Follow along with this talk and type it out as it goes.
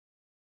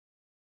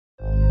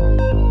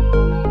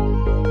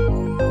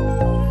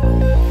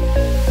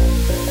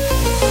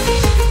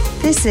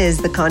This is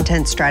the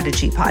Content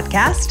Strategy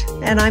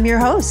Podcast, and I'm your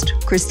host,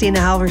 Kristina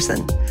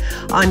Halverson.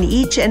 On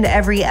each and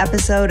every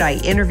episode, I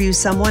interview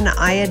someone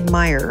I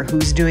admire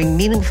who's doing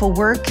meaningful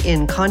work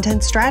in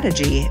content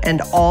strategy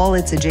and all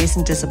its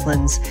adjacent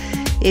disciplines.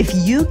 If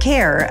you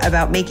care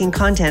about making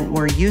content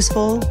more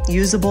useful,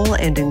 usable,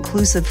 and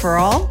inclusive for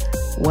all,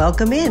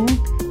 welcome in.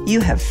 You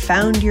have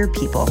found your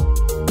people.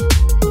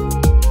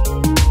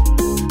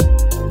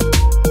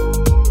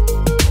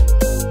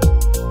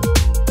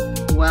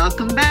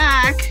 Welcome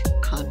back,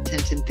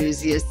 content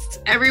enthusiasts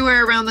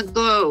everywhere around the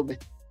globe.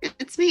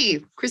 It's me,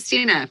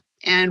 Kristina.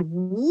 And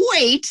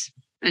wait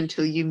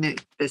until you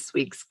meet this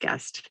week's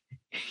guest.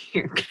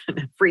 You're going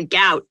to freak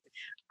out.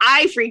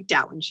 I freaked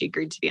out when she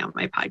agreed to be on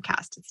my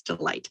podcast. It's a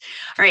delight.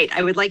 All right,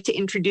 I would like to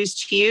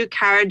introduce to you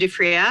Kara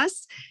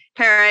DeFrias.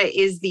 Kara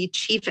is the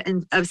Chief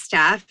of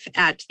Staff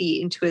at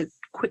the Intuit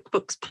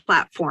QuickBooks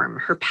platform.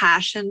 Her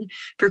passion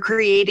for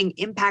creating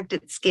impact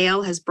at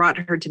scale has brought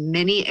her to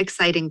many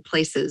exciting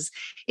places,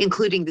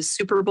 including the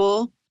Super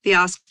Bowl, the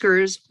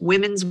Oscars,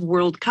 Women's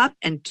World Cup,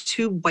 and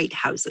 2 White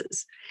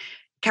Houses.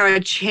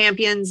 Kara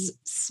champions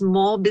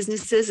small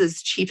businesses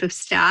as Chief of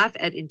Staff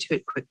at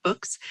Intuit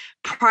QuickBooks.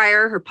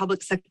 Prior, her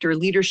public sector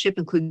leadership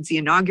includes the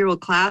inaugural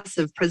class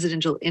of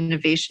Presidential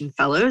Innovation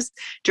Fellows,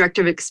 Director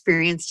of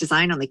Experience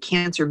Design on the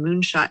Cancer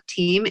Moonshot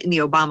team in the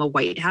Obama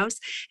White House,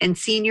 and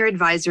Senior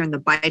Advisor in the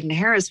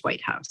Biden-Harris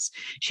White House.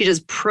 She does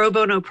pro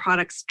bono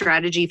product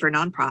strategy for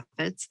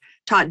nonprofits,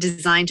 taught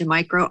design to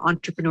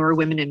micro-entrepreneur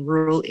women in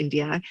rural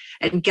India,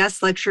 and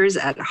guest lectures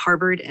at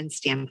Harvard and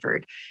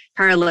Stanford.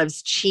 Kara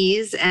loves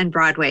cheese and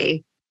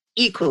Broadway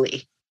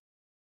equally.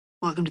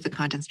 Welcome to the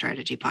Content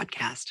Strategy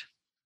Podcast.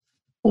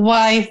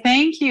 Why,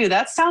 thank you.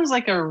 That sounds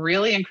like a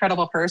really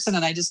incredible person.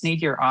 And I just need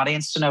your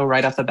audience to know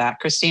right off the bat,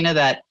 Kristina,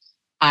 that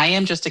I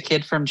am just a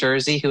kid from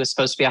Jersey who was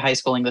supposed to be a high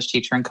school English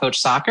teacher and coach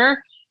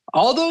soccer.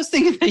 All those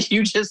things that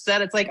you just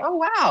said, it's like, oh,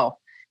 wow.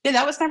 Yeah,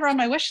 that was never on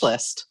my wish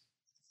list.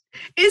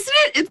 Isn't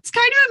it? It's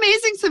kind of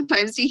amazing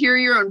sometimes to hear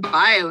your own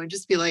bio and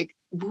just be like,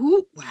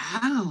 ooh,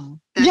 wow.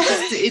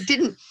 It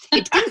didn't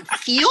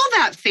feel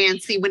that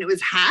fancy when it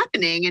was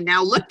happening. And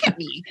now look at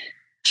me.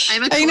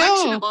 I'm a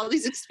collection of all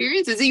these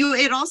experiences.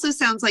 It also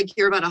sounds like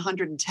you're about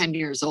 110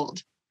 years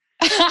old.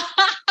 I'll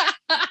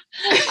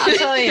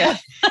tell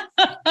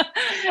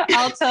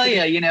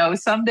you.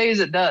 Some days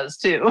it does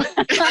too.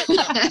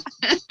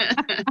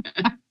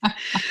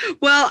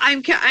 Well,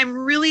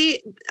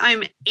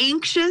 I'm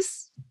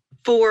anxious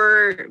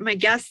for my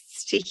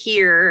guests to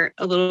hear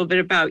a little bit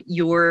about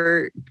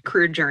your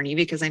career journey,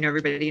 because I know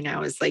everybody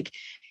now is like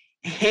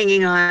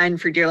hanging on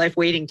for dear life,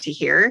 waiting to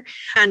hear.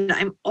 And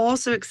I'm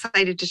also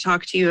excited to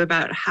talk to you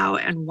about how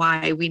and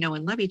why we know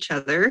and love each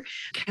other,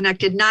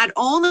 connected not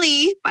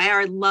only by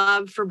our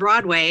love for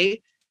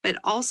Broadway, but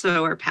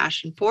also our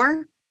passion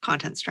for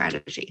content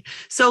strategy.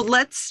 So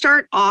let's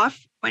start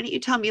off. Why don't you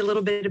tell me a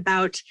little bit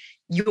about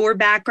your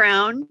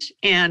background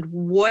and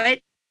what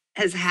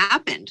has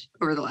happened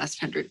over the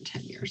last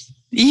 110 years?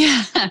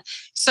 Yeah.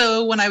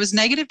 So when I was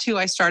 -2,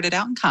 I started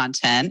out in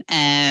content,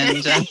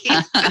 and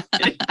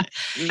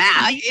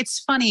it's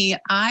funny.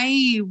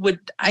 I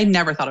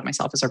never thought of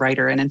myself as a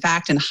writer. And in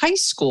fact, in high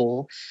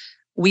school,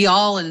 we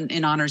all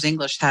in honors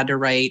English had to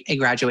write a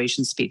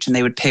graduation speech, and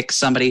they would pick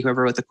somebody,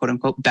 whoever wrote the quote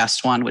unquote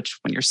best one, which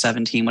when you're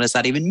 17, what does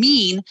that even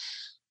mean?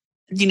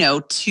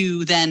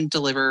 To then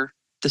deliver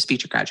the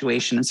speech at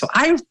graduation. And so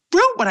I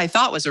wrote what I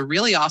thought was a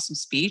really awesome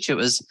speech. It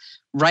was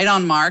right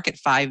on mark at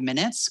 5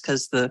 minutes,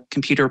 because the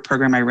computer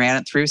program I ran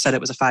it through said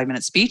it was a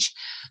 5-minute speech.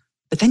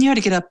 But then you had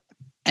to get up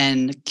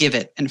and give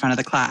it in front of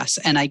the class.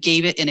 And I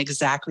gave it in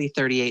exactly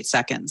 38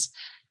 seconds.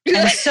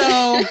 And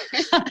so,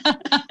 that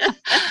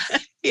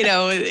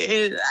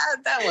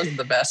wasn't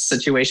the best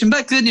situation.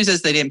 But good news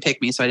is they didn't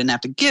pick me, so I didn't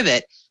have to give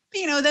it.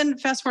 But, then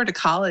fast forward to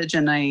college,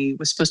 and I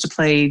was supposed to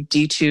play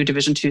D2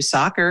 Division II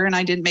soccer, and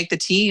I didn't make the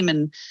team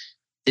and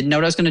didn't know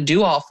what I was going to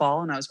do all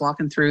fall. And I was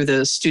walking through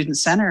the student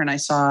center, and I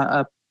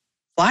saw a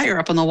flyer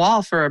up on the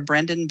wall for a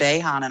Brendan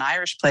Behan, an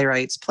Irish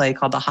playwright's play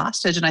called The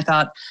Hostage. And I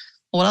thought,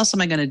 well, what else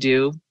am I going to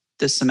do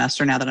this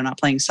semester now that I'm not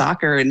playing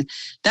soccer? And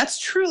that's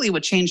truly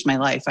what changed my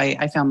life.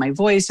 I found my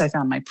voice. I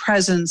found my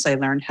presence. I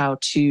learned how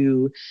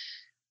to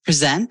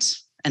present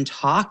and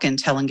talk and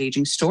tell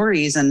engaging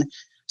stories. And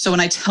so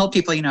when I tell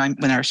people,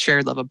 when our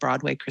shared love of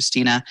Broadway,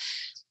 Kristina,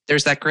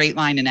 there's that great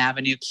line in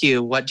Avenue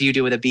Q, what do you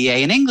do with a BA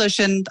in English?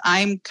 And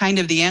I'm kind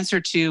of the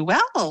answer to,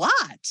 well, a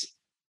lot.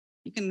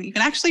 You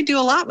can actually do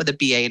a lot with a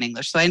BA in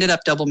English. So I ended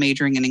up double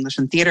majoring in English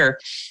and theater.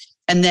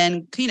 And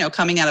then,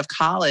 coming out of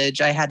college,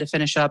 I had to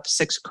finish up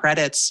 6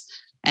 credits,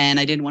 and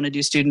I didn't want to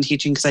do student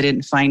teaching because I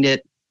didn't find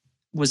it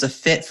was a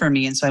fit for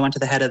me. And so I went to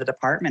the head of the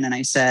department and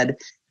I said,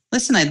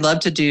 listen, I'd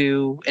love to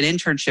do an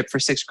internship for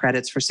 6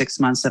 credits for 6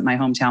 months at my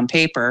hometown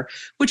paper,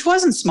 which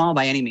wasn't small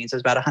by any means. It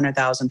was about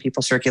 100,000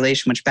 people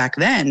circulation, which back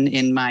then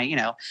in my,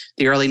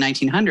 the early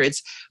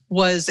 1900s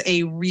was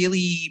a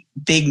really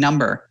big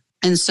number.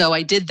 And so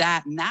I did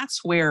that. And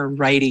that's where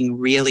writing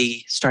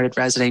really started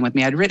resonating with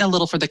me. I'd written a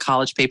little for the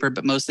college paper,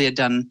 but mostly had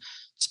done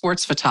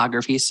sports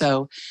photography.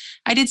 So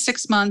I did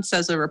 6 months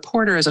as a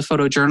reporter, as a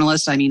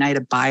photojournalist. I mean, I had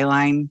a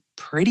byline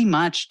pretty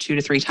much 2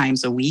 to 3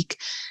 times a week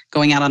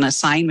going out on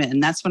assignment.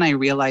 And that's when I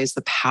realized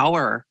the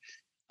power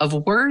of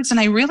words. And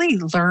I really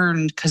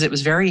learned, because it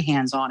was very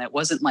hands-on. It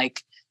wasn't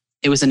like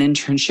it was an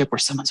internship where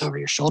someone's over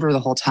your shoulder the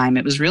whole time.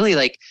 It was really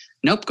like,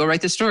 nope, go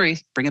write the story,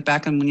 bring it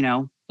back, and,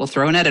 we'll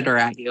throw an editor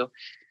at you.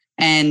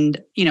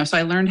 And, so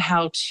I learned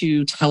how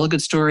to tell a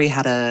good story,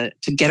 how to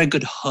get a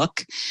good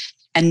hook.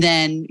 And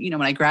then,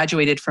 when I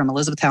graduated from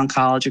Elizabethtown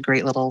College, a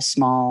great little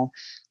small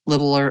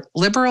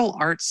liberal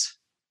arts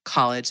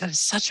college, that is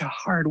such a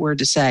hard word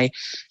to say,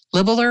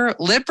 liberal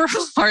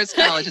arts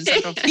college in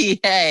Central PA.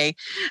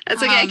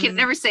 That's okay. I can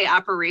never say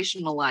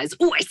operationalize.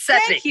 Oh, I said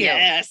it.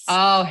 Yes.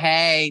 Oh,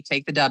 hey,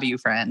 take the W,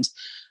 friend.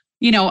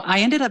 I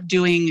ended up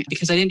doing,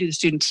 because I didn't do the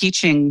student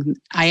teaching,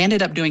 I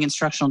ended up doing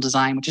instructional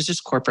design, which is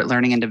just corporate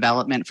learning and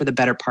development, for the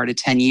better part of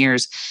 10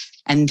 years.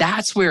 And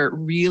that's where it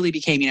really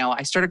became,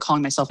 I started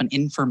calling myself an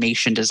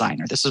information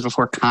designer. This was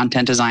before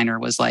content designer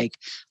was like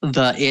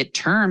the it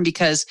term,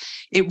 because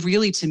it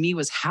really, to me,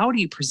 was, how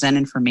do you present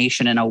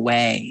information in a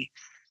way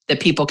that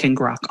people can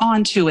grok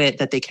onto it,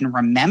 that they can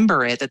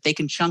remember it, that they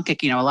can chunk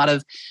it. A lot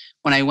of,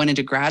 when I went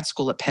into grad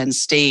school at Penn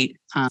State,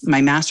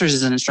 my master's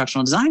is in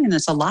instructional design, and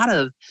it's a lot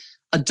of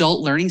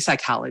adult learning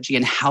psychology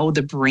and how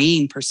the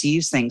brain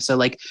perceives things. So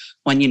like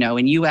when,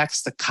 in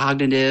UX, the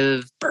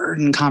cognitive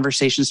burden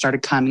conversation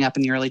started coming up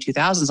in the early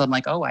 2000s, I'm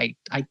like, oh, I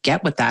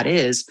get what that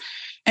is.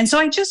 And so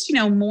I just,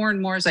 more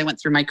and more as I went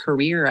through my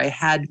career, I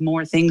had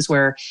more things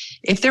where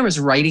if there was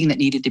writing that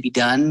needed to be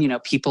done,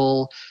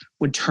 people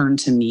would turn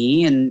to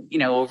me. And,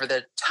 over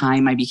the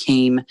time I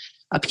became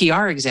a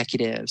PR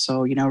executive.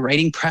 So,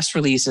 writing press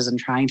releases and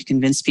trying to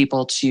convince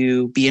people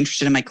to be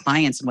interested in my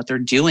clients and what they're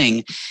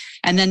doing.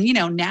 And then,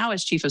 now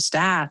as chief of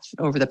staff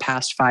over the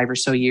past 5 or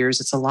so years,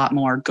 it's a lot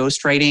more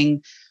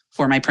ghostwriting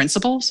for my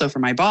principal. So for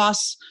my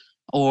boss,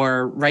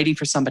 or writing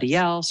for somebody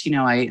else.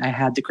 I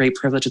had the great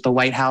privilege at the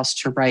White House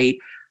to write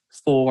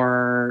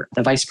for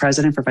the vice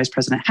president, for Vice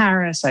President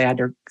Harris. I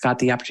got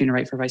the opportunity to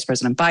write for Vice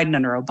President Biden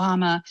under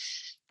Obama.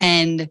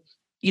 And,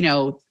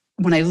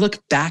 when I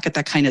look back at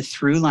that kind of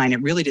through line,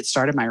 it really did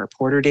start in my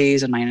reporter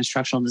days and my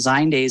instructional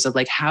design days of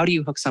like, how do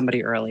you hook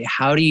somebody early?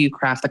 How do you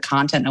craft the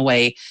content in a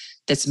way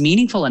that's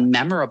meaningful and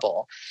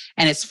memorable?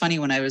 And it's funny,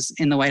 when I was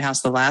in the White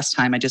House the last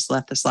time, I just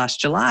left this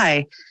last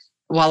July,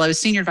 while I was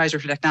senior advisor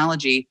for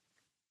technology,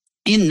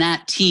 in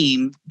that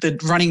team, the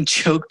running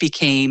joke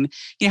became,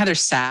 how there's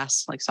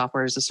SaaS, like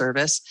software as a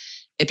service.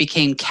 It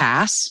became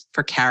CAS,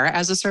 for Kara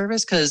as a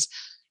service, because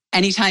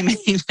anytime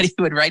anybody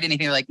would write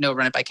anything, they're like, no,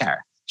 run it by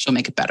Kara. She'll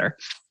make it better.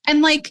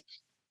 And like,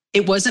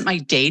 it wasn't my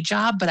day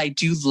job, but I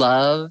do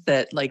love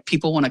that like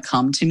people want to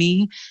come to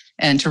me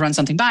and to run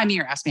something by me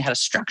or ask me how to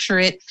structure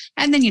it.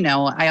 And then,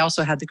 I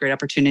also had the great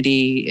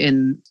opportunity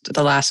in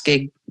the last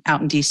gig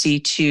out in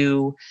DC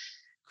to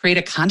create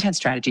a content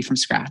strategy from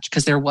scratch,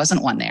 because there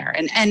wasn't one there.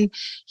 And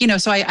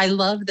so I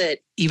love that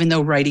even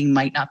though writing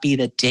might not be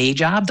the day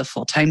job, the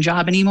full-time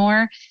job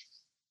anymore,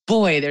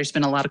 boy, there's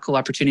been a lot of cool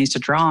opportunities to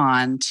draw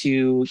on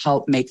to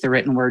help make the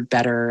written word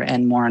better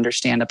and more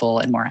understandable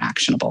and more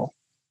actionable.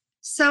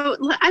 So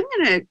I'm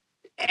going to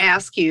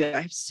ask you,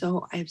 I have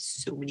so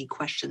many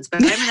questions,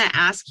 but I'm going to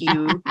ask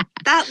you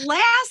that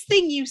last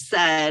thing you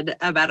said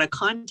about a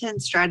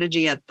content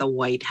strategy at the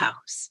White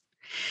House.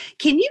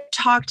 Can you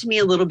talk to me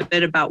a little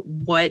bit about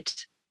what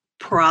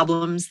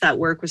problems that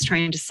work was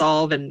trying to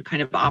solve and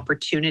kind of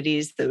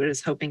opportunities that it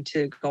was hoping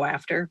to go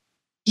after?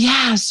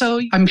 Yeah,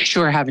 so I'm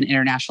sure I have an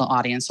international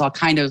audience. So I'll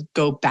kind of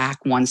go back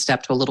one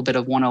step to a little bit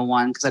of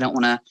 101, because I don't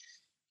want to,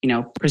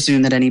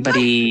 presume that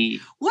anybody...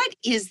 What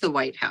is the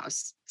White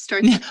House?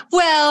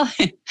 Well,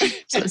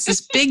 so it's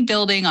this big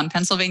building on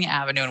Pennsylvania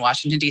Avenue in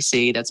Washington,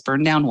 D.C. that's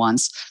burned down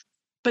once.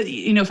 But,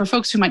 for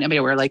folks who might not be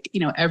aware, like,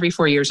 every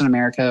 4 years in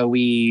America,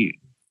 we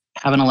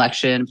have an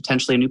election,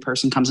 potentially a new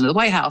person comes into the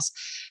White House.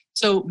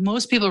 So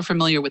most people are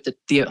familiar with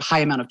the high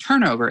amount of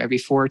turnover every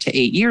 4 to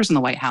 8 years in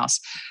the White House.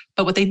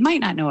 But what they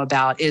might not know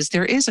about is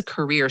there is a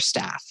career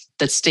staff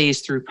that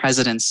stays through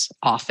presidents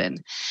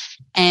often.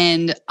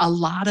 And a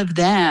lot of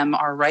them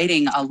are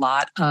writing a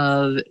lot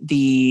of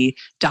the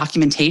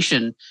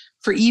documentation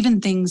for even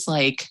things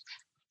like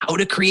how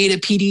to create a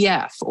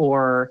PDF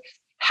or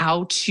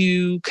how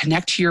to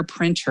connect to your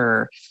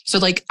printer. So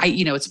like,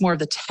 it's more of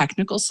the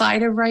technical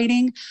side of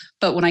writing.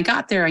 But when I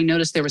got there, I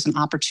noticed there was an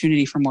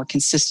opportunity for more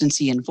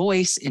consistency in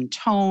voice, in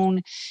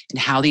tone, and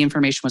how the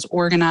information was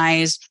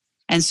organized.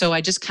 And so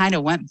I just kind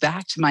of went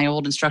back to my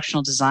old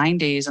instructional design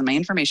days and my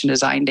information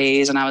design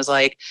days. And I was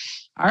like,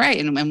 all right.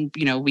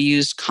 And we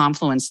used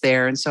Confluence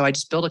there. And so I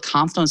just built a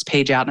Confluence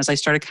page out. And as I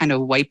started kind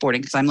of whiteboarding,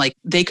 because I'm like,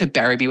 they could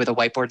bury me with a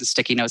whiteboard and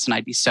sticky notes and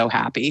I'd be so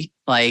happy.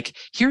 Like,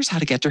 here's how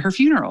to get to her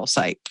funeral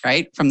site,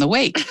 right? From the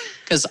wake.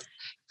 Because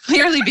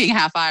clearly being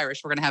half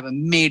Irish, we're going to have a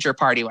major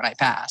party when I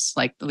pass.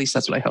 Like, at least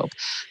that's what I hope.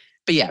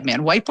 But yeah,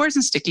 man, whiteboards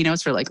and sticky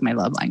notes are like my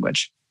love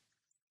language.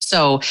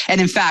 So, and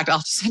in fact,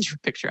 I'll send you a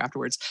picture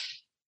afterwards.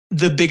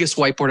 The biggest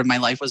whiteboard of my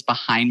life was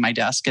behind my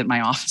desk at my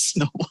office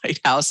in the White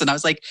House. And I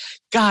was like,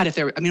 God,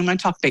 when I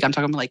talk big, I'm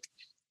talking like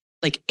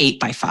like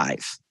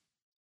 8x5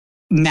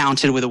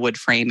 mounted with a wood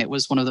frame. It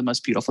was one of the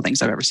most beautiful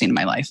things I've ever seen in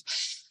my life.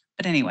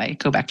 But anyway,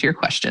 go back to your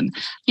question.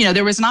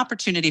 There was an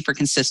opportunity for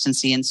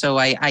consistency. And so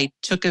I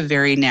took a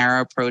very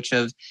narrow approach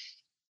of,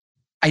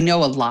 I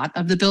know a lot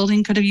of the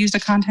building could have used a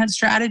content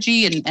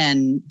strategy,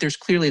 and there's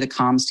clearly the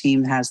comms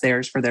team has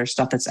theirs for their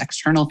stuff that's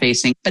external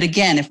facing. But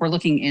again, if we're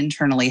looking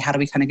internally, how do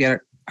we kind of get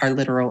our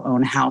literal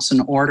own house in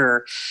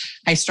order?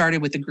 I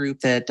started with the group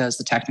that does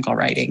the technical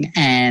writing,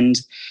 and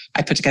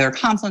I put together a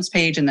Confluence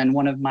page. And then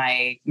one of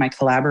my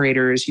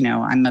collaborators,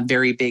 I'm a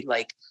very big,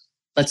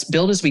 let's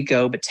build as we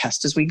go, but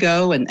test as we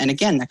go. And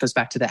again, that goes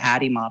back to the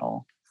ADDIE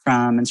model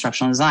from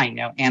instructional design,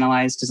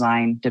 analyze,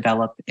 design,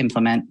 develop,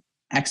 implement,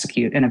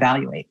 execute, and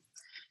evaluate.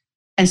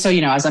 And so,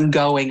 as I'm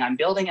building,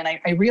 and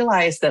I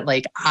realized that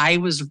I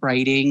was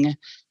writing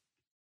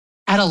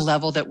at a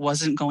level that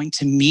wasn't going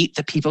to meet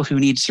the people who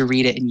need to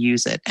read it and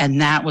use it. And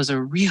that was a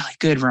really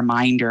good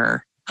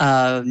reminder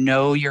of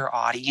know your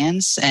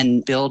audience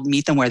and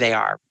meet them where they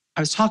are. I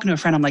was talking to a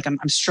friend,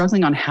 I'm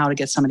struggling on how to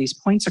get some of these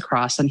points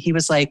across. And he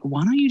was like,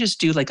 why don't you just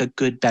do a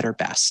good, better,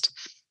 best?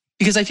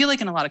 Because I feel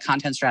like in a lot of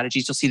content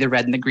strategies, you'll see the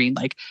red and the green,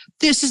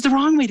 this is the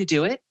wrong way to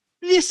do it.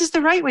 This is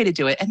the right way to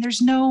do it. And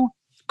there's no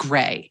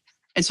gray.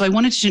 And so I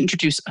wanted to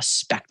introduce a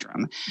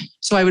spectrum.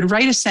 So I would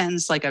write a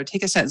sentence, I would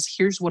take a sentence,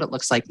 here's what it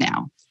looks like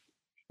now.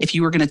 If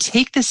you were going to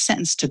take this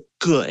sentence to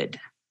good,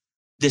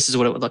 this is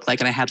what it would look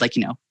like. And I had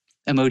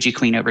emoji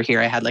queen over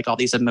here. I had all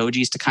these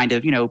emojis to kind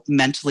of,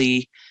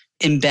 mentally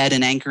embed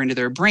and anchor into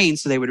their brain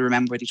so they would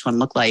remember what each one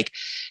looked like.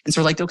 And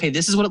so we're okay,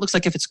 this is what it looks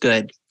like if it's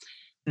good.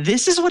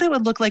 This is what it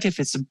would look like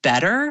if it's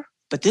better,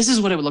 but this is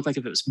what it would look like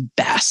if it was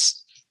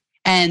best.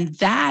 And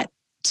that,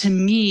 to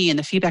me, and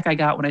the feedback I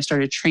got when I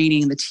started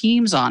training the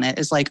teams on it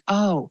is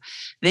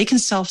they can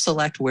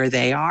self-select where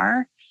they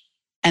are,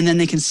 and then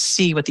they can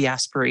see what the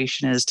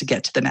aspiration is to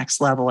get to the next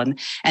level.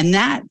 And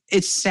that,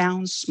 it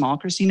sounds small,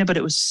 Kristina, but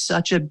it was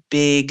such a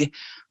big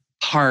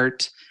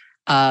part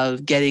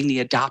of getting the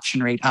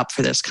adoption rate up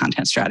for this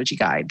content strategy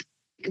guide.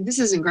 This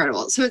is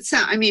incredible. So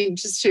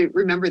just to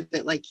remember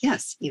that,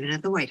 yes, even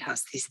at the White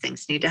House, these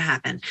things need to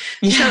happen.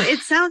 Yeah. So it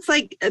sounds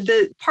like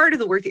the part of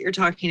the work that you're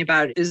talking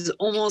about is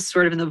almost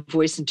sort of in the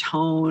voice and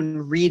tone,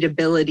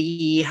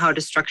 readability, how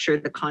to structure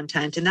the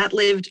content. And that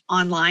lived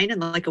online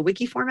in a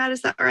wiki format.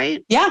 Is that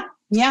right? Yeah.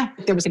 Yeah.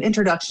 There was an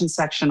introduction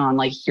section on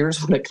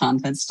here's what a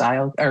content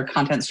style or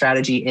content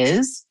strategy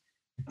is.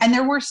 And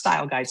there were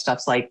style guide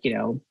stuffs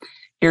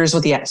here's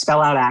what the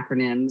spell out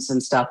acronyms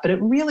and stuff. But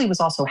it really was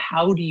also,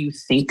 how do you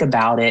think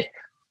about it?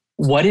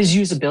 What is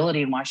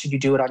usability and why should you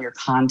do it on your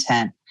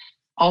content?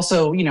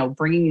 Also,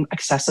 bringing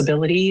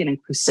accessibility and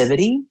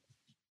inclusivity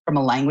from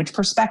a language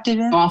perspective.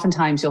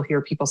 Oftentimes you'll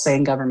hear people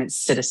saying government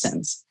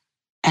citizens.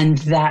 And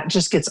that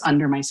just gets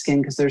under my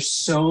skin because there's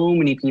so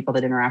many people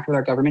that interact with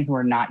our government who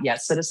are not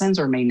yet citizens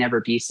or may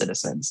never be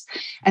citizens.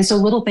 And so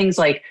little things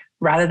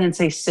rather than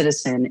say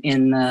citizen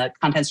in the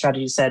content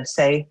strategy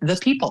say the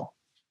people.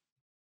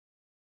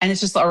 And it's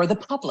just, or the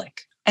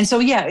public. And so,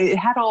 yeah, it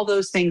had all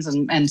those things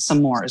and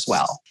some more as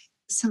well.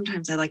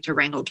 Sometimes I like to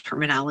wrangle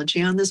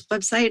terminology on this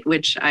website,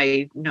 which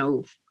I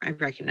know I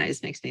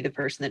recognize makes me the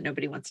person that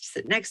nobody wants to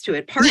sit next to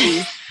at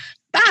parties.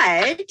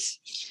 But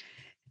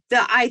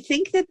I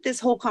think that this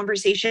whole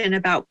conversation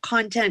about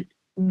content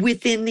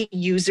within the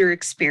user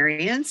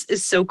experience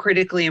is so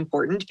critically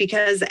important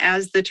because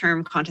as the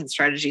term content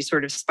strategy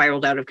sort of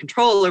spiraled out of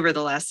control over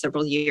the last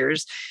several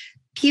years,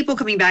 people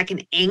coming back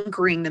and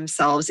anchoring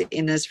themselves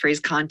in this phrase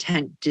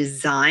content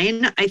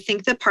design. I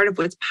think that part of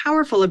what's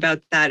powerful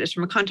about that is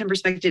from a content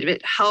perspective,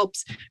 it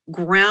helps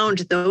ground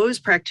those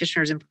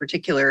practitioners in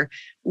particular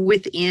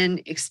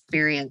within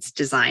experience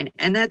design.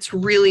 And that's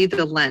really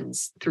the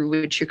lens through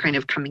which you're kind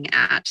of coming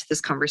at this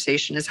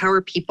conversation is how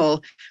are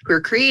people who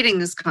are creating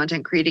this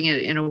content, creating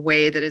it in a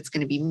way that it's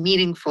going to be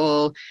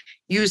meaningful,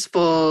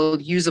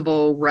 useful,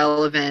 usable,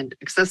 relevant,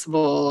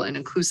 accessible, and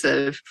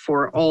inclusive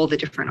for all the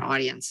different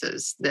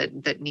audiences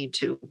that need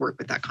to work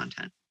with that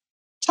content.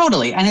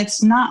 Totally. And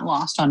it's not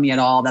lost on me at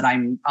all that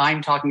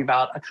I'm talking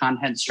about a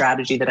content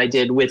strategy that I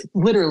did with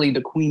literally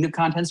the queen of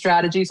content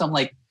strategy. So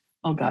I'm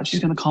oh God, she's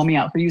going to call me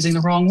out for using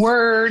the wrong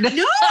word. No, oh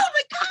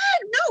my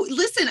God. No,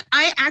 listen,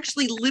 I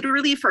actually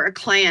literally for a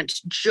client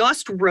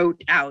just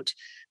wrote out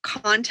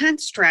content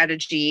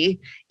strategy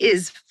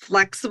is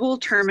flexible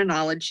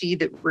terminology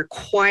that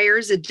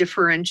requires a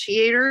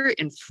differentiator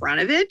in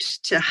front of it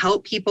to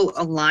help people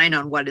align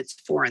on what it's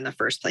for in the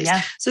first place.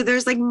 Yeah. So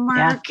there's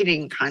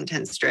marketing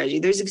content strategy,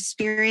 there's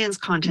experience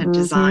content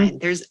design,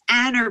 there's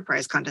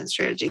enterprise content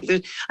strategy.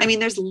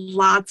 There's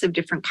lots of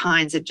different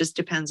kinds. It just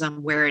depends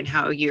on where and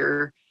how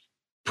you're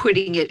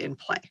putting it in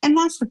play. And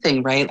that's the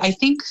thing, right? I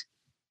think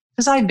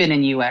because I've been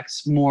in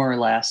UX more or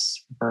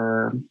less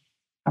for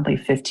probably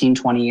 15,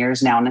 20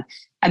 years now.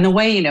 And the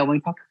way, when we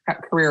talked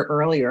about career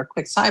earlier,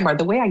 quick sidebar,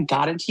 the way I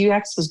got into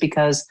UX was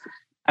because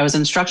I was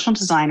an instructional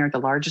designer at the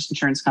largest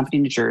insurance company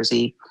in New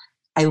Jersey.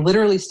 I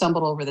literally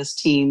stumbled over this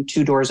team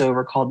 2 doors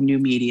over called New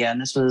Media, and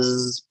this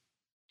was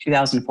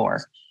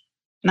 2004.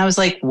 And I was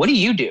like, what do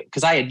you do?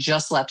 Because I had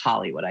just left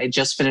Hollywood. I had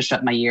just finished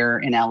up my year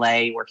in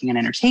LA working in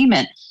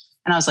entertainment.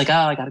 And I was like, oh,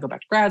 I got to go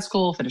back to grad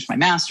school, finish my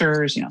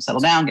master's,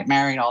 settle down, get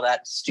married, all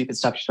that stupid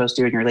stuff you're supposed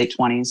to do in your late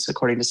 20s,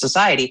 according to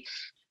society.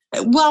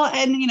 Well,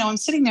 and, I'm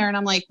sitting there and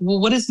I'm like, well,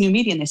 what is new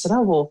media? And they said,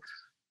 oh, well,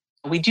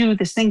 we do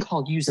this thing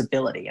called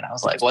usability. And I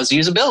was like, what's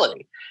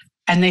usability?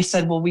 And they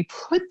said, well, we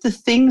put the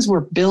things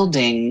we're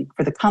building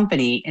for the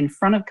company in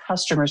front of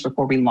customers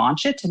before we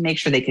launch it to make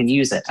sure they can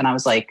use it. And I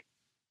was like,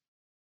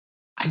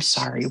 I'm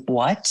sorry,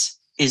 what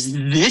is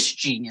this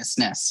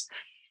geniusness?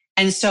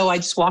 And so I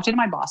just walked into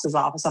my boss's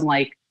office. I'm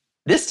like,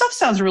 this stuff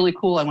sounds really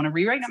cool. I want to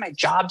rewrite my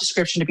job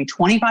description to be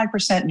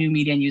 25% new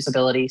media and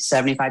usability,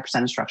 75%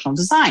 instructional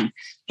design.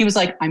 He was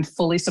like, I'm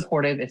fully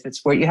supportive. If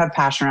it's what you have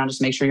passion around,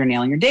 just make sure you're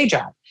nailing your day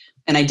job.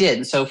 And I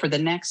did. So for the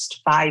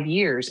next 5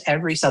 years,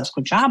 every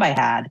subsequent job I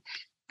had,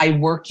 I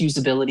worked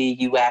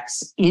usability,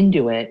 UX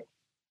into it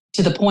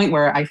to the point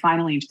where I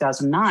finally in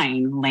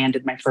 2009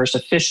 landed my first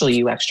official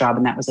UX job.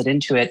 And that was at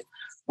Intuit,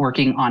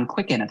 working on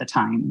Quicken at the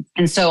time.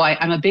 And so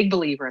I'm a big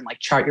believer in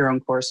chart your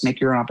own course, make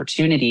your own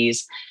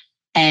opportunities.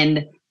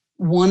 And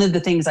one of the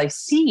things I've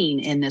seen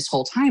in this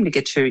whole time, to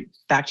get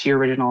back to your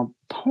original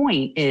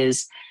point,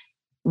 is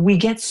we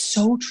get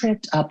so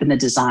tripped up in the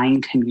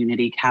design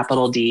community,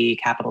 capital D,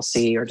 capital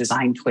C, or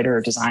design Twitter,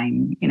 or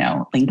design,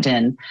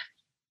 LinkedIn,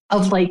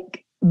 of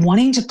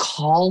wanting to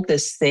call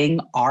this thing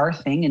our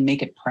thing and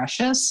make it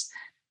precious.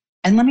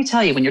 And let me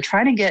tell you, when you're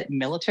trying to get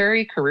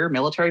career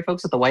military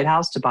folks at the White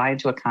House to buy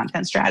into a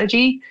content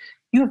strategy,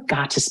 you have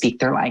got to speak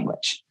their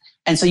language.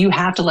 And so you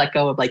have to let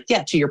go of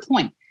to your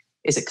point,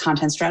 is it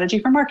content strategy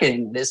for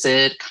marketing? Is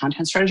it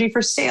content strategy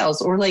for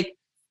sales? Or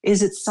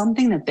is it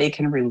something that they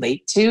can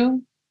relate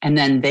to? And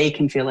then they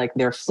can feel like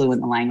they're fluent in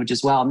the language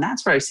as well. And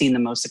that's where I've seen the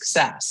most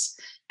success.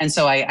 And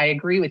so I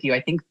agree with you. I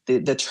think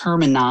the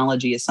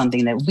terminology is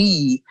something that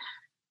we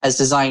as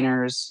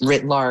designers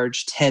writ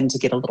large tend to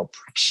get a little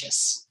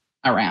precious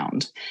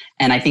around.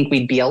 And I think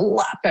we'd be a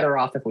lot better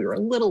off if we were a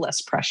little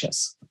less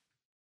precious.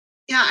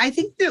 Yeah, I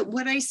think that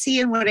what I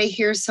see and what I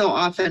hear so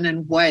often,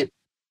 and what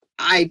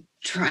I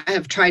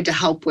have tried to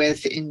help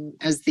with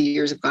as the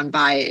years have gone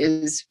by,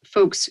 is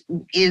folks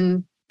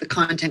in the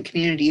content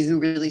community who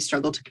really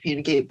struggle to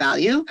communicate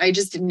value. I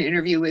just did an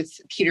interview with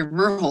Peter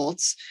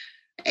Merholtz,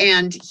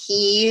 and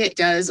he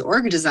does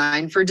org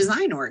design for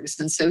design orgs.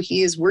 And so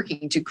he is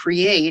working to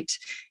create,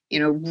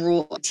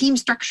 rule team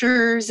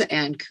structures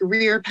and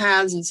career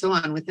paths and so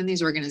on within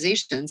these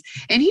organizations.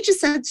 And he just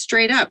said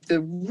straight up,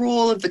 the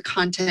role of the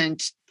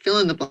content fill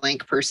in the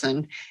blank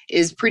person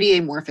is pretty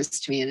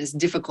amorphous to me and is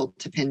difficult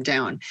to pin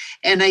down.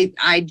 And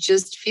I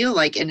just feel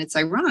like, and it's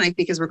ironic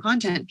because we're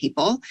content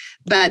people,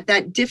 but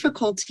that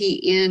difficulty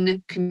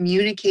in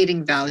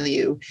communicating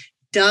value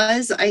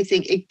does, I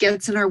think it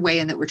gets in our way,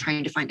 and that we're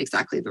trying to find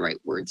exactly the right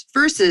words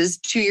versus,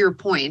 to your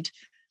point,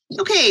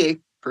 okay,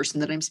 person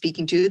that I'm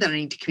speaking to that I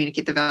need to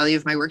communicate the value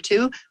of my work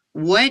to,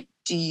 what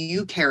do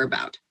you care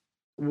about?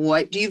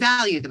 What do you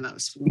value the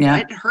most? Yeah.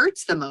 What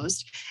hurts the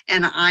most?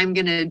 And I'm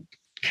going to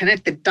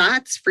connect the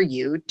dots for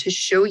you to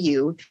show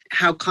you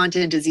how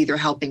content is either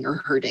helping or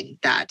hurting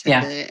that.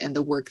 Yeah. And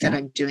the work that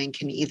I'm doing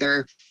can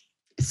either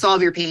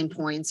solve your pain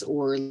points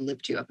or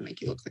lift you up and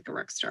make you look like a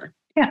rock star.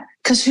 Yeah,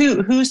 because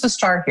who's the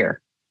star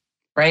here,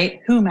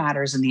 right? Who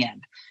matters in the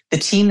end? The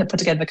team that put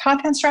together the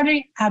content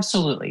strategy?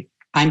 Absolutely.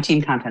 I'm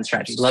team content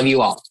strategy. Love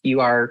you all.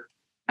 You are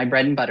my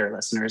bread and butter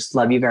listeners.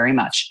 Love you very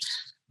much.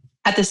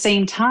 At the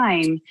same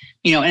time,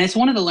 and it's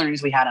one of the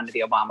learnings we had under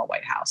the Obama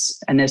White House.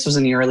 And this was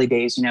in the early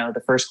days,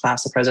 the first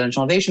class of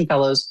Presidential Innovation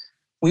Fellows.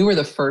 We were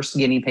the first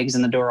guinea pigs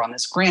in the door on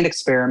this grand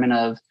experiment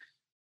of,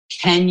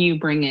 can you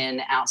bring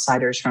in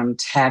outsiders from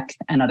tech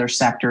and other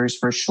sectors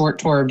for a short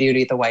tour of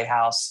duty at the White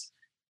House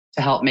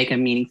to help make a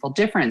meaningful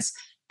difference?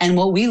 And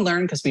what we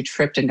learned, because we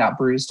tripped and got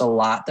bruised a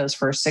lot those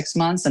first 6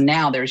 months, and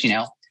now there's,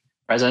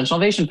 Presidential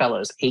Innovation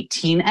Fellows,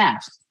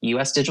 18F,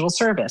 U.S. Digital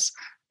Service.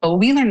 But what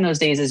we learned in those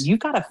days is you've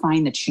got to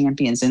find the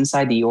champions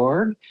inside the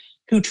org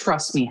who,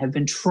 trust me, have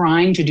been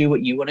trying to do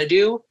what you want to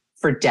do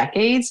for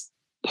decades.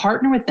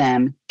 Partner with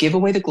them, give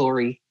away the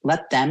glory,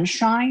 let them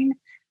shine,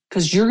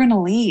 because you're going to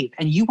leave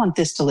and you want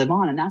this to live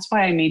on. And that's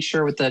why I made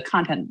sure with the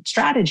content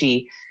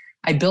strategy,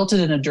 I built it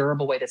in a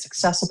durable way that's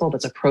accessible,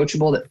 that's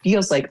approachable, that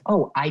feels like,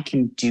 oh, I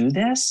can do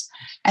this.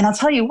 And I'll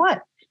tell you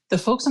what, the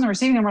folks on the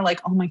receiving end were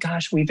like, oh my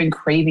gosh, we've been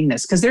craving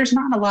this, because there's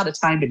not a lot of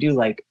time to do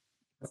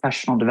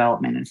professional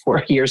development in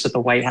 4 years at the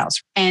White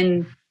House.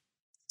 And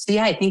so,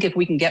 I think if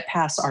we can get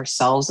past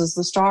ourselves as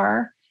the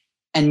star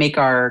and make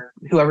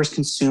whoever's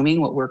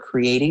consuming what we're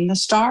creating the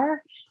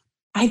star,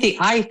 I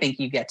think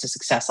you get to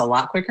success a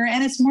lot quicker,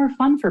 and it's more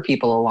fun for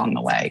people along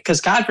the way, because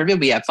God forbid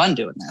we have fun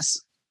doing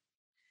this.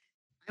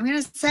 I'm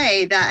going to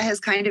say that has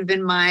kind of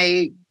been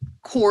my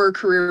core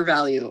career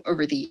value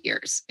over the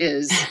years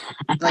is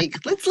like,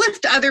 let's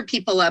lift other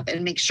people up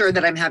and make sure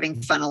that I'm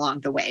having fun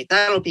along the way.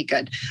 That'll be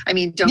good. I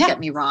mean, don't get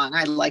me wrong.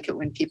 I like it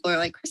when people are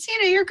like,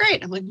 Kristina, you're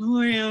great. I'm like,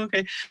 oh yeah,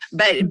 okay.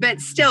 But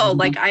still,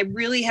 like, I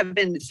really have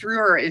been through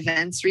our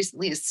events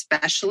recently,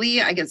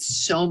 especially, I get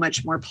so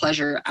much more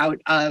pleasure out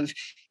of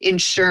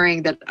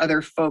ensuring that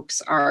other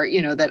folks are,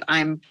 that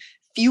I'm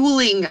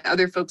fueling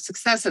other folks'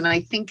 success. And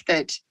I think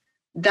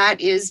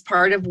that is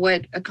part of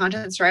what a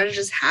content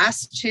strategist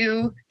has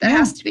to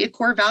be a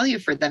core value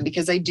for them,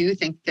 because I do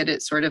think that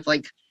it sort of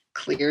like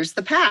clears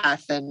the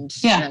path and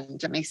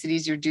it makes it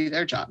easier to do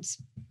their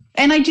jobs.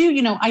 And I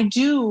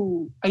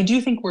do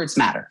think words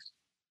matter,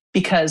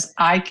 because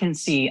I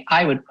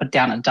would put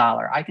down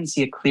 $1. I can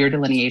see a clear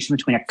delineation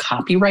between a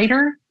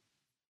copywriter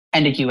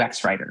and a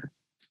UX writer.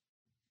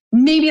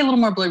 Maybe a little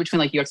more blurry between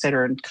like UX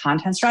writer and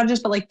content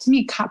strategist, but like to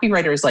me,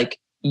 copywriter is like,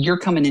 you're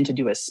coming in to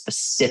do a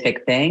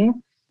specific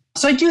thing.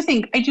 So I do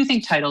think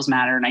titles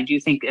matter, and I do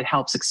think it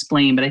helps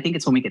explain, but I think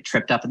it's when we get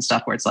tripped up and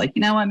stuff where it's like,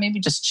 you know what, maybe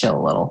just chill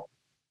a little.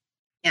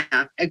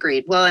 Yeah,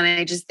 agreed. Well, and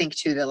I just think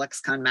too, the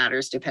lexicon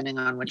matters depending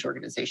on which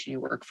organization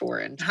you work for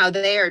and how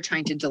they are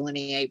trying to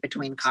delineate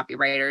between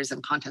copywriters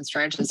and content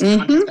strategists and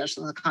content specialists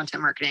and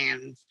content marketing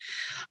and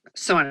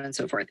so on and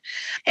so forth.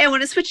 And I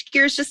want to switch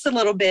gears just a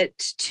little bit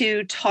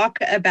to talk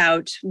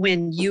about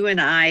when you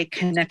and I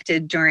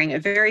connected during a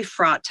very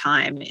fraught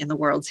time in the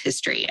world's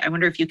history. I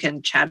wonder if you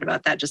can chat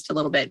about that just a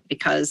little bit,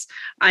 because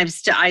I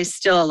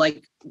still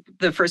like,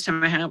 the first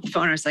time I hung up the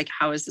phone, I was like,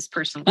 how is this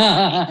person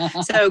calling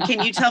me? So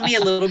can you tell me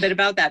a little bit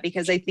about that?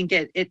 Because I think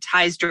it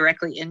ties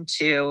directly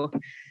into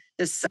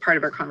this part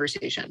of our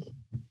conversation.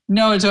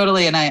 No,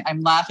 totally. And I'm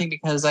laughing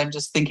because I'm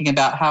just thinking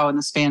about how in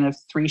the span of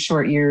 3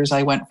 short years,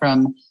 I went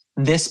from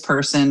this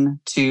person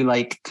to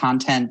like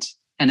content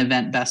and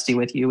event bestie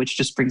with you, which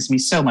just brings me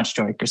so much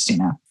joy,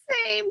 Kristina.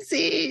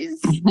 Samesies.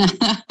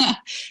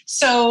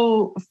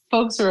 So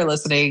folks who are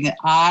listening,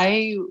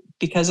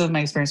 because of my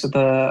experience with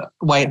the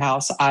White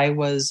House, I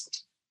was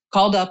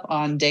called up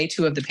on day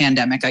 2 of the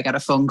pandemic. I got a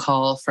phone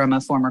call from a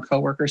former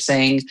coworker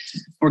saying,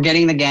 we're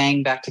getting the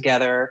gang back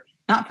together,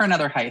 not for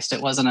another heist.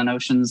 It wasn't an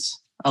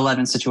Ocean's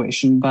 11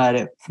 situation, but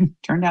it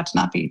turned out to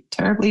not be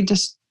terribly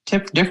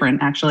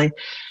different, actually.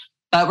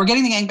 But we're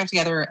getting the gang back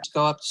together to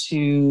go up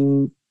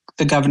to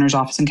the governor's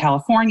office in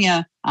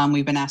California.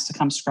 We've been asked to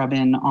come scrub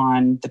in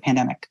on the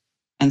pandemic.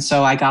 And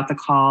so I got the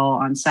call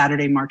on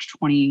Saturday, March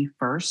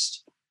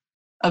 21st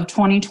of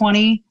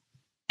 2020.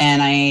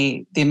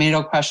 And the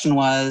immediate question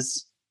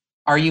was,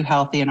 are you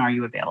healthy and are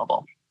you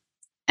available?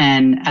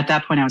 And at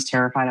that point I was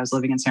terrified. I was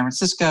living in San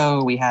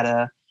Francisco. We had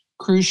a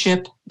cruise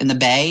ship in the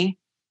Bay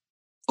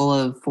full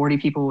of 40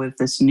 people with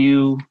this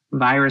new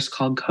virus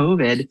called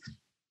COVID.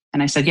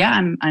 And I said, yeah,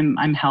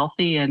 I'm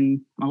healthy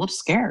and I'm a little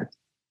scared.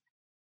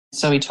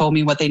 So he told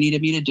me what they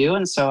needed me to do.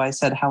 And so I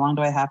said, how long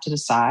do I have to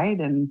decide?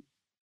 And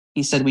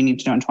he said, we need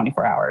to do it in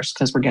 24 hours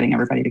because we're getting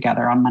everybody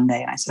together on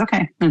Monday. And I said,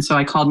 okay. And so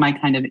I called my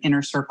kind of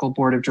inner circle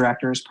board of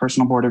directors,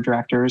 personal board of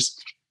directors,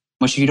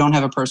 which if you don't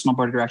have a personal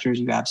board of directors,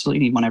 you absolutely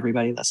need one,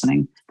 everybody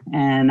listening.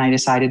 And I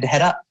decided to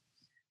head up.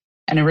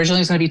 And originally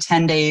it was going to be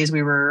 10 days.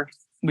 We were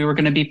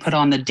going to be put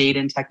on the data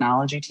and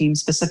technology team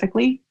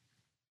specifically.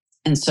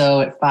 And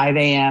so at 5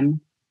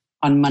 a.m.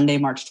 on Monday,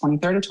 March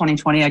 23rd of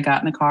 2020, I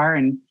got in the car,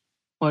 and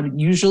what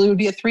usually would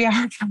be a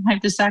 3-hour drive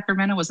to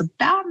Sacramento was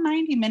about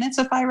 90 minutes,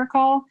 if I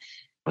recall,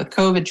 with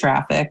COVID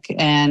traffic.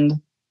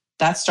 And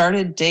that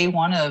started day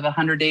 1 of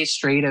 100 days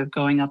straight of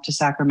going up to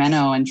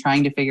Sacramento and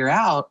trying to figure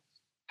out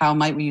how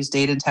might we use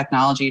data and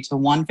technology to,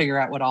 1, figure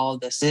out what all of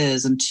this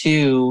is, and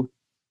 2,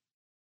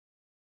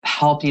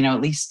 help,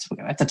 at least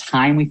at the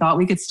time we thought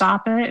we could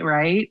stop it,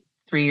 right?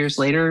 3 years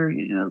later,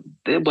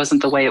 it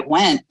wasn't the way it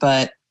went,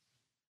 but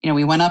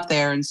we went up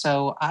there. And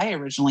so I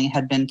originally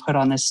had been put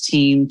on this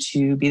team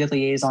to be the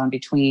liaison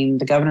between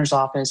the governor's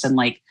office and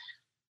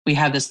we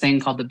have this thing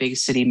called the Big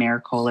City Mayor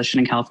Coalition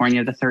in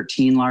California, the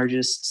 13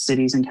 largest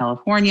cities in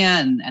California,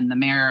 and the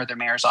mayor, their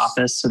mayor's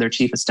office, so their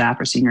chief of staff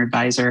or senior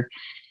advisor.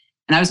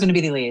 And I was going to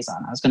be the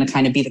liaison. I was going to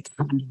kind of be the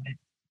conduit.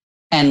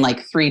 And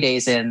 3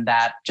 days in,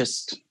 that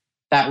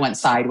went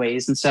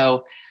sideways. And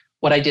so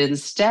what I did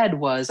instead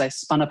was I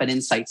spun up an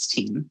insights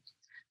team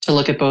to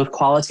look at both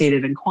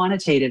qualitative and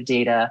quantitative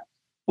data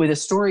with a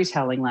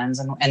storytelling lens.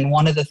 And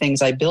one of the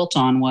things I built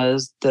on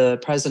was the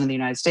President of the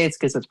United States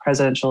gives its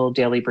Presidential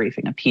Daily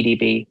Briefing, a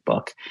PDB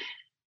book.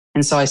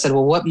 And so I said,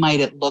 well, what might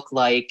it look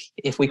like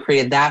if we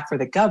created that for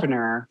the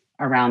governor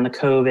around the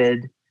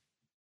COVID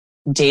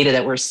data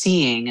that we're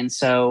seeing? And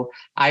so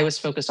I was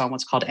focused on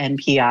what's called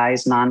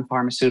NPIs,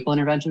 non-pharmaceutical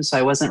interventions. So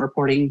I wasn't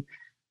reporting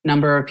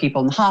number of people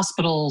in the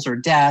hospitals or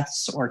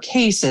deaths or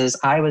cases.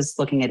 I was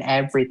looking at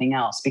everything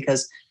else,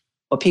 because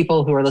what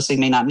people who are listening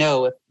may not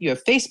know, if you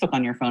have Facebook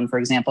on your phone, for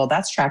example,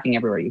 that's tracking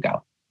everywhere you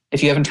go.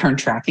 If you haven't turned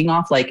tracking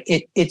off,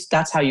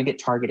 that's how you get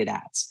targeted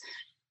ads.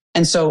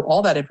 And so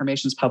all that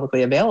information is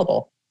publicly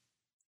available.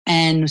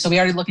 And so we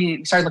started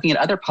looking at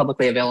other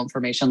publicly available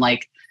information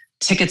like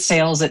ticket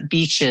sales at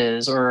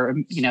beaches or,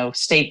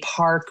 state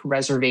park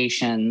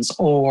reservations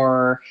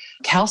or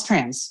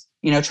Caltrans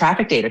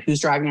traffic data, who's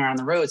driving around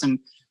the roads. And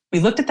we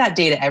looked at that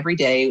data every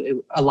day.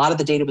 A lot of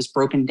the data was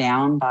broken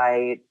down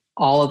by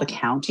all of the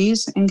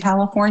counties in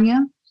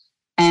California.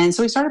 And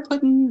so we started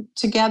putting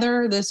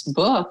together this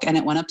book, and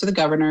it went up to the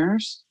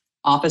governor's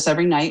office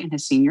every night and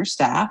his senior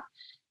staff.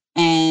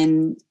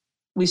 And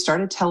we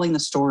started telling the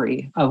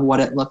story of what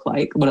it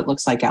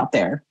looks like out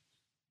there.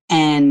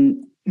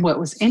 And what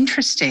was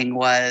interesting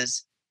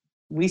was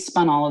we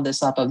spun all of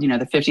this up of,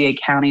 the 58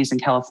 counties in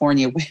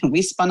California.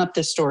 We spun up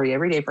this story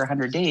every day for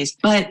 100 days,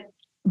 but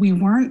we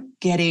weren't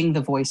getting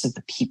the voice of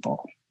the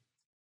people.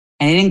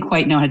 And I didn't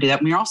quite know how to do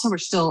that. We were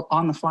still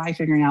on the fly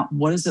figuring out,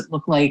 what does it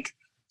look like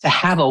to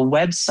have a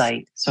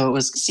website? So it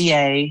was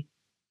covid.ca.gov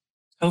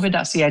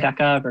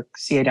or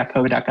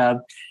ca.covid.gov.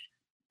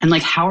 And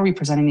how are we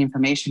presenting the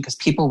information? Because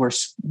people were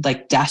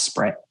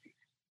desperate.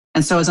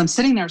 And so as I'm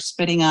sitting there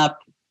spitting up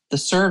the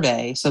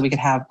survey so we could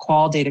have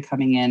qual data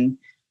coming in,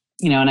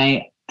 and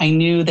I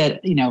knew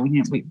that,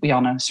 we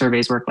all know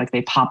surveys work,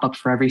 they pop up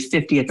for every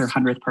 50th or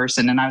 100th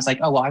person. And I was like,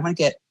 oh, well, I want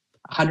to get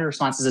 100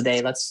 responses a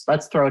day. Let's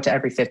throw it to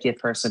every 50th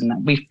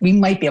person. We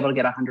might be able to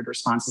get 100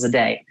 responses a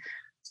day.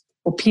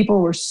 Well,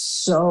 people were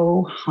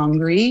so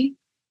hungry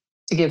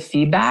to give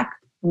feedback.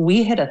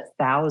 We hit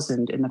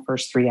 1,000 in the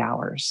first 3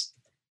 hours.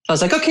 So I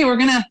was like, okay, we're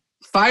going to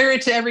fire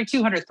it to every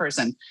 200th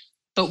person.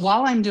 But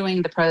while I'm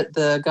doing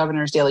the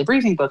governor's daily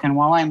briefing book, and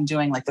while I'm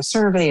doing the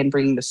survey and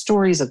bringing the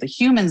stories of the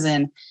humans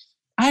in,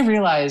 I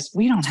realized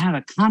we don't have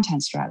a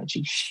content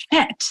strategy.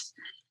 Shit.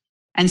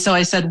 And so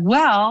I said,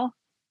 well,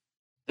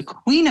 the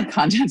queen of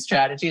content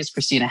strategy is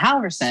Kristina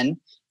Halverson.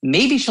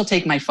 Maybe she'll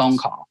take my phone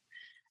call.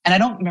 And I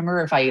don't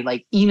remember if I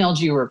emailed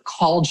you or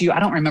called you. I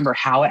don't remember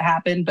how it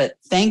happened, but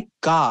thank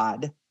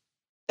God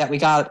that we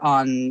got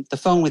on the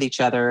phone with each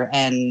other.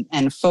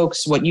 And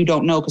folks, what you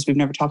don't know, because we've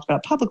never talked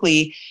about it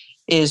publicly,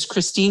 is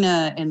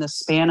Kristina, in the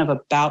span of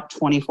about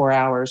 24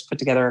 hours, put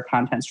together a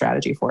content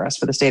strategy for us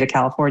for the state of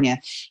California.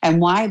 And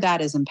why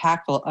that is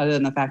impactful, other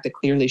than the fact that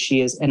clearly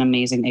she is an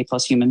amazing A+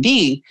 human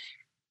being,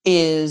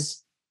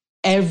 is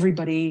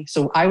everybody.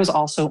 So I was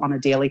also on a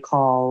daily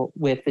call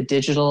with the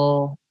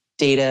digital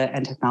data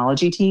and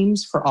technology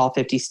teams for all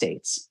 50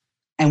 states.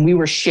 And we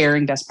were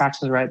sharing best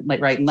practices right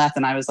and left.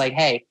 And I was like,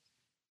 hey,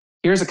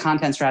 here's a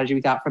content strategy we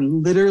got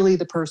from literally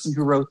the person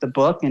who wrote the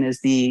book and is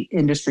the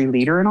industry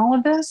leader in all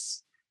of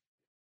this.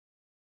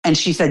 And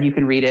she said, you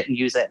can read it and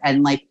use it.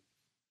 And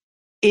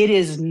it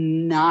is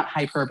not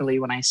hyperbole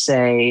when I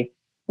say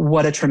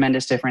what a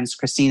tremendous difference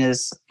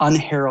Kristina's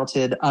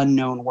unheralded,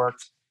 unknown work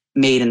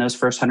made in those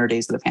first 100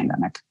 days of the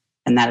pandemic.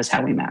 And that is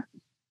how we met.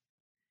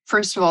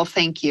 First of all,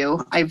 thank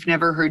you. I've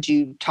never heard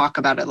you talk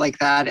about it like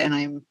that, and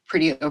I'm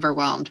pretty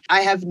overwhelmed.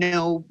 I have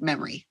no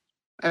memory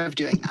of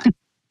doing that.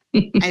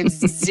 I have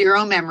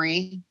zero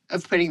memory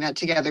of putting that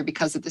together,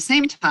 because at the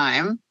same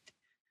time,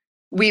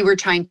 we were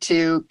trying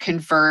to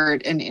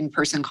convert an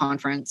in-person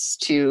conference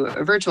to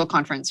a virtual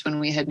conference when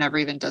we had never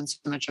even done so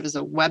much as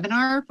a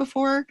webinar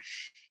before.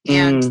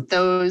 And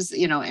those,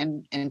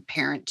 and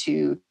parent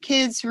to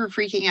kids who are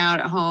freaking out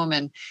at home.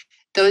 And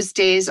those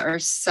days are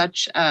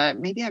such,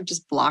 maybe I've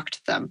just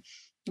blocked them,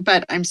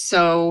 but I'm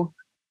so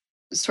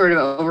sort of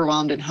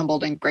overwhelmed and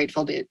humbled and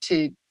grateful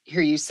to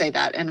hear you say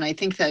that. And I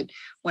think that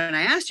when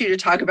I asked you to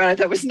talk about it,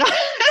 that was not,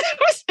 that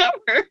was not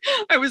where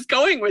I was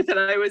going with it.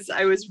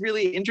 I was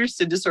really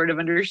interested to sort of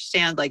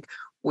understand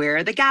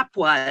where the gap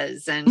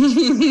was and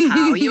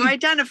how you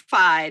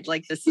identified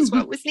this is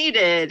what was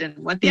needed and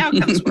what the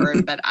outcomes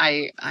were. But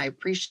I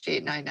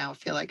appreciate, and I now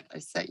feel like I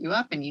set you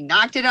up and you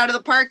knocked it out of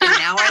the park, and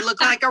now I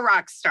look like a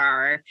rock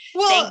star.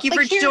 Well, thank you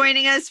for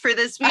joining us for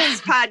this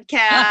week's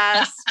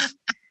podcast.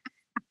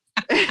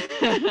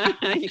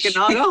 You can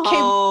all go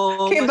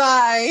home. Okay,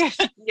 bye.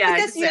 Yeah,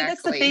 exactly.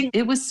 That's the thing.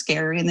 It was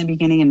scary in the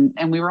beginning,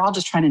 and we were all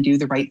just trying to do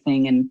the right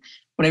thing. And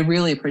what I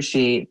really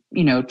appreciate,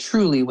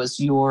 truly was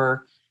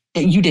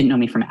you didn't know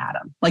me from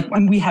Adam.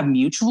 We have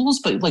mutuals,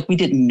 but we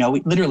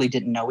literally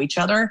didn't know each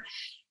other.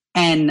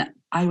 And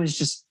I was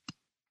just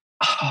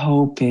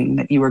hoping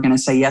that you were going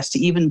to say yes to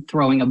even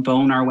throwing a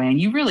bone our way. And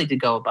you really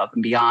did go above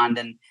and beyond.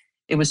 And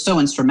it was so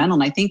instrumental.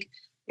 And I think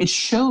it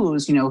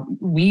shows,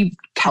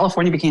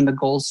 California became the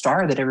gold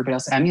star that everybody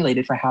else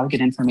emulated for how to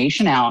get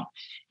information out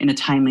in a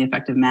timely,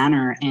 effective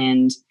manner.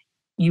 And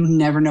you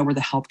never know where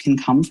the help can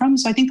come from.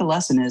 So I think the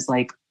lesson is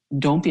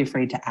don't be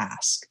afraid to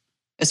ask,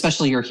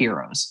 especially your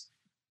heroes,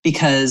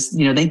 because,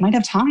 they might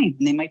have time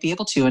and they might be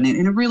able to. And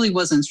it really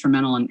was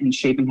instrumental in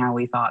shaping how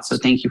we thought. So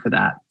thank you for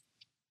that.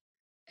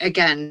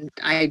 Again,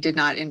 I did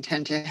not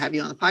intend to have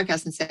you on the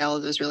podcast and say all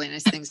of those really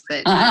nice things,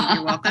 but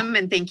you're welcome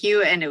and thank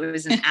you. And it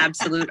was an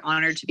absolute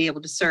honor to be able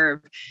to serve.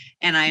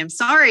 And I am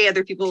sorry,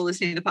 other people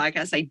listening to the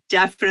podcast, I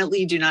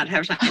definitely do not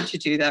have time to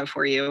do that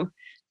for you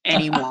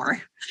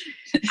anymore.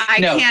 I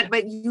can't,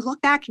 but you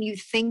look back and you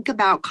think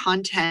about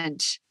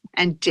content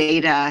and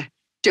data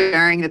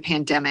during the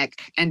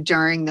pandemic and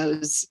during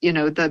those,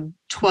 the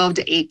 12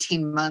 to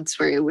 18 months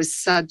where it was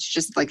such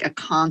just a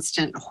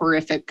constant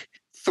horrific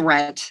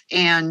threat,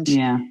 and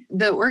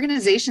the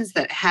organizations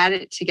that had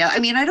it together. I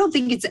mean, I don't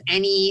think it's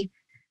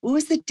what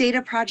was the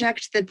data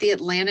project that the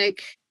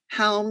Atlantic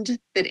helmed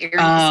that Aaron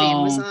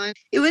Hussein was on.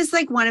 It was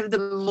like one of the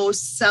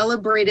most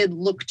celebrated,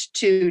 looked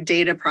to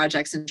data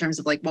projects in terms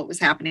of like what was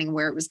happening,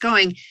 where it was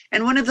going.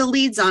 And one of the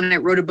leads on it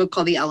wrote a book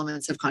called The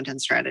Elements of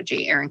Content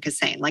Strategy, Aaron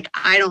Hussein. Like,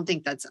 I don't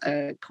think that's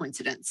a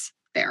coincidence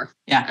there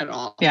at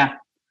all. Yeah.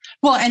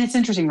 Well, and it's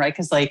interesting, right?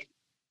 Because like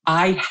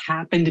I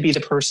happened to be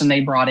the person they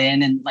brought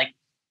in, and like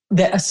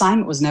the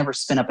assignment was never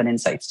spin up an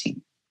insights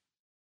team.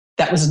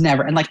 That was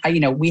never. And like,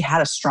 we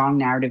had a strong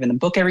narrative in the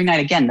book every night.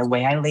 Again, the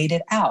way I laid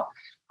it out.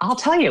 I'll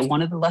tell you,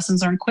 one of the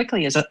lessons learned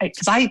quickly is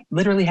because I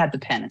literally had the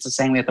pen. It's the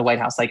same way at the White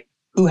House. Like,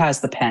 who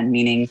has the pen?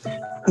 Meaning,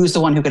 who's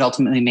the one who could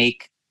ultimately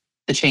make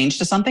the change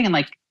to something? And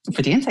like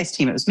for the insights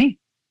team, it was me.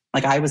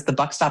 Like I was the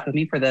buck stop with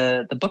me for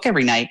the book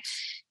every night.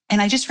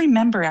 And I just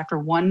remember after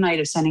one night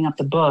of sending up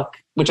the book,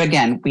 which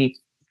again, we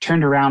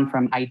turned around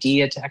from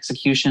idea to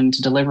execution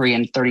to delivery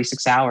in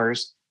 36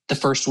 hours, the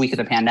first week of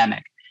the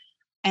pandemic.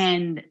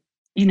 And,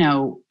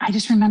 I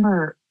just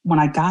remember when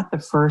I got the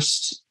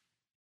first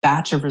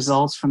batch of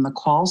results from the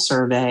qual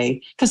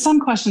survey, because some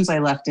questions I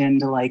left in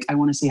to like, I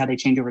want to see how they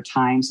change over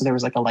time. So there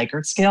was like a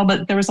Likert scale,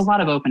 but there was a lot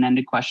of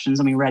open-ended questions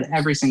and we read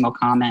every single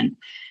comment.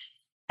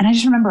 And I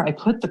just remember I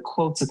put the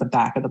quotes at the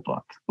back of the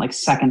book, like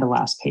second to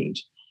last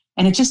page,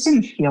 and it just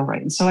didn't feel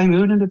right. And so I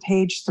moved into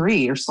page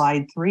 3 or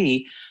slide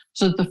 3.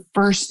 So the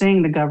first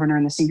thing the governor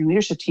and the senior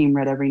leadership team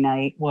read every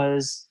night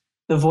was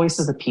the voice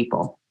of the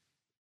people.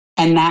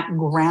 And that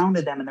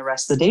grounded them in the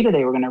rest of the data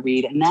they were going to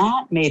read. And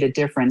that made a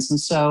difference. And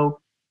so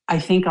I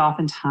think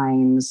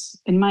oftentimes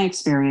in my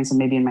experience and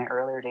maybe in my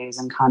earlier days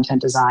in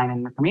content design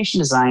and information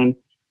design,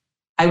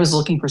 I was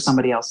looking for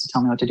somebody else to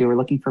tell me what to do or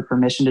looking for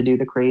permission to do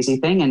the crazy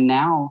thing. And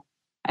now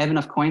I have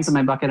enough coins in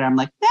my bucket and I'm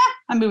like,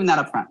 I'm moving that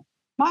up front.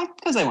 Why?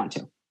 Because I want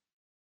to.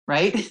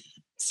 Right?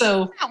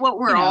 So not what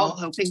we're all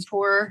hoping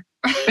for.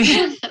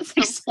 At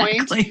some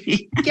point,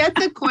 get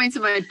the coins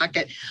in my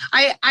bucket.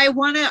 I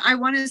want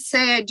to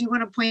say, I do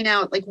want to point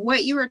out, like,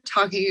 what you were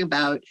talking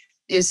about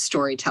is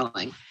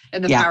storytelling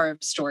and the power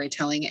of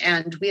storytelling.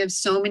 And we have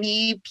so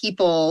many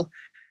people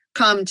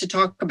come to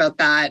talk about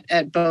that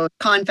at both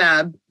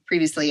Confab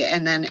previously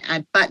and then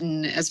at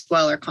Button as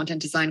well, our content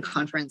design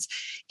conference.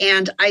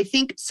 And I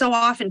think so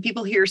often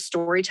people hear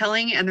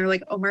storytelling and they're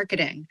like, oh,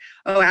 marketing,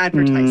 oh,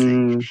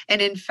 advertising.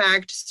 And in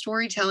fact,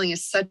 storytelling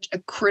is such a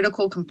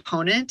critical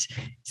component,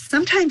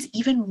 sometimes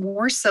even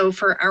more so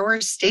for our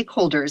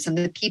stakeholders and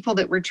the people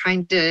that we're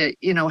trying to,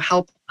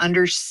 help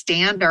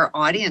understand our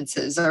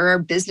audiences or our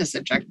business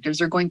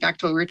objectives, or going back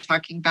to what we were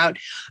talking about,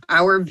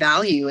 our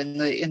value in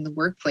the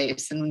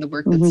workplace and in the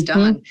work that's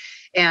done.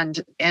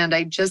 And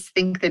I just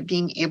think that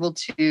being able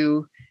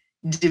to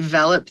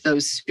develop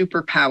those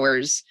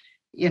superpowers,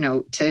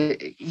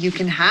 you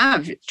can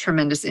have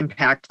tremendous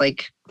impact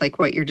like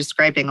what you're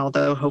describing,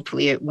 although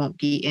hopefully it won't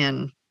be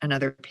in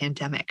another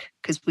pandemic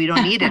because we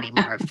don't need any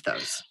more of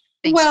those.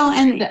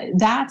 And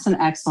that's an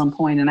excellent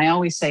point. And I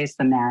always say it's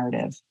the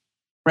narrative.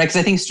 Right? Because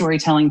I think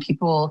storytelling,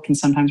 people can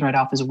sometimes write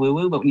off as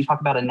woo-woo, but when you talk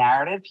about a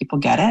narrative, people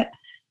get it.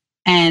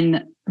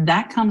 And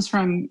that comes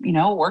from,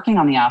 working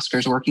on the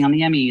Oscars, working on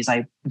the Emmys.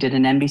 I did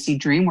an NBC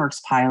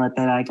DreamWorks pilot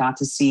that I got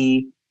to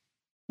see,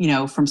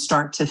 from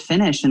start to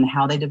finish and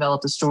how they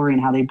developed the story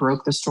and how they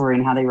broke the story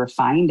and how they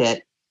refined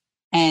it.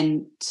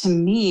 And to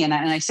me, and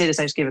I say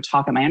this, I just gave a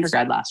talk at my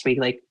undergrad last week,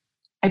 like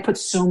I put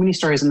so many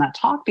stories in that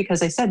talk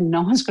because I said,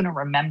 no one's going to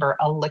remember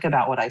a lick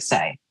about what I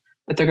say,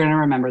 but they're going to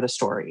remember the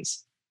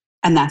stories.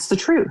 And that's the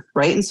truth,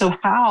 right? And so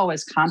how,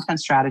 as content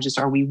strategists,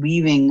 are we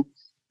weaving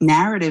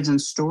narratives and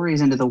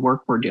stories into the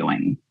work we're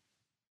doing?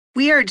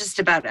 We are just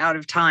about out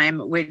of time,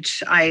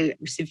 which I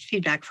received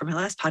feedback from my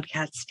last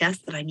podcast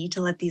guest that I need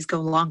to let these go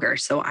longer.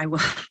 So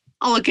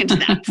I'll look into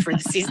that for the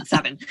season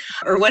 7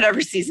 or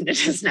whatever season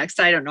it is next.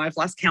 I don't know. I've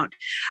lost count.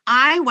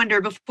 I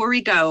wonder, before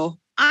we go,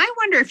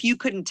 if you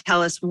couldn't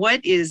tell us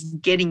what is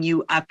getting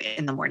you up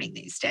in the morning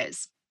these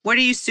days. What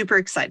are you super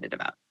excited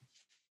about?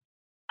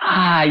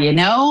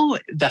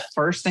 The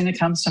first thing that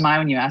comes to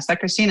mind when you ask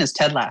that, Kristina, is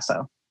Ted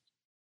Lasso.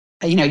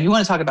 You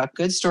want to talk about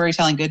good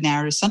storytelling, good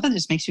narrative, something that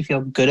just makes you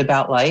feel good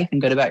about life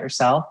and good about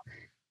yourself.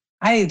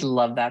 I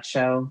love that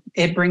show.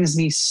 It brings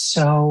me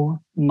so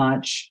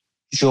much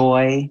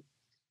joy.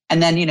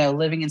 And then,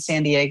 living in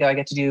San Diego, I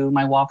get to do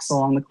my walks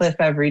along the cliff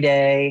every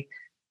day.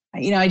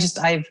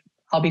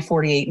 I'll be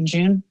 48 in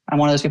June. I'm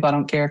one of those people, I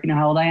don't care if you know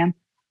how old I am.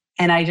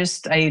 And I've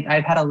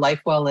had a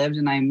life well lived,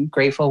 and I'm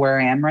grateful where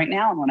I am right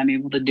now and what I'm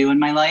able to do in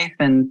my life.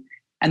 And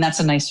that's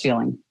a nice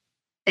feeling.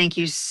 Thank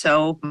you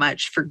so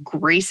much for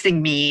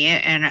gracing me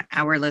and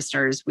our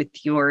listeners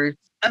with your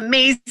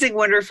amazing,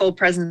 wonderful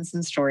presence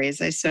and stories.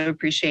 I so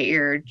appreciate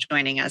your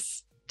joining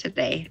us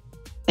today.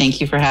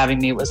 Thank you for having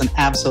me. It was an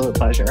absolute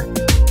pleasure.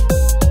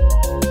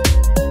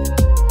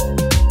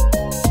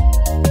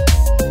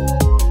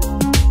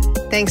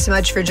 Thanks so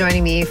much for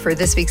joining me for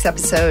this week's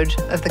episode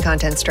of the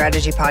Content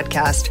Strategy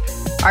Podcast.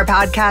 Our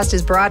podcast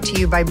is brought to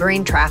you by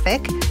Brain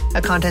Traffic,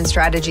 a content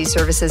strategy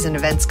services and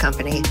events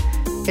company.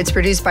 It's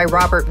produced by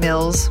Robert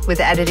Mills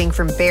with editing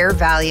from Bear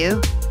Value.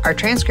 Our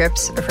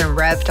transcripts are from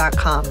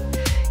rev.com.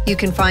 You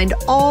can find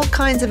all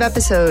kinds of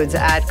episodes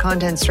at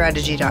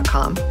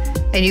contentstrategy.com.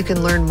 And you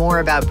can learn more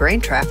about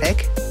brain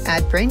traffic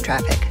at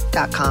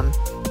braintraffic.com.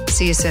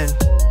 See you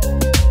soon.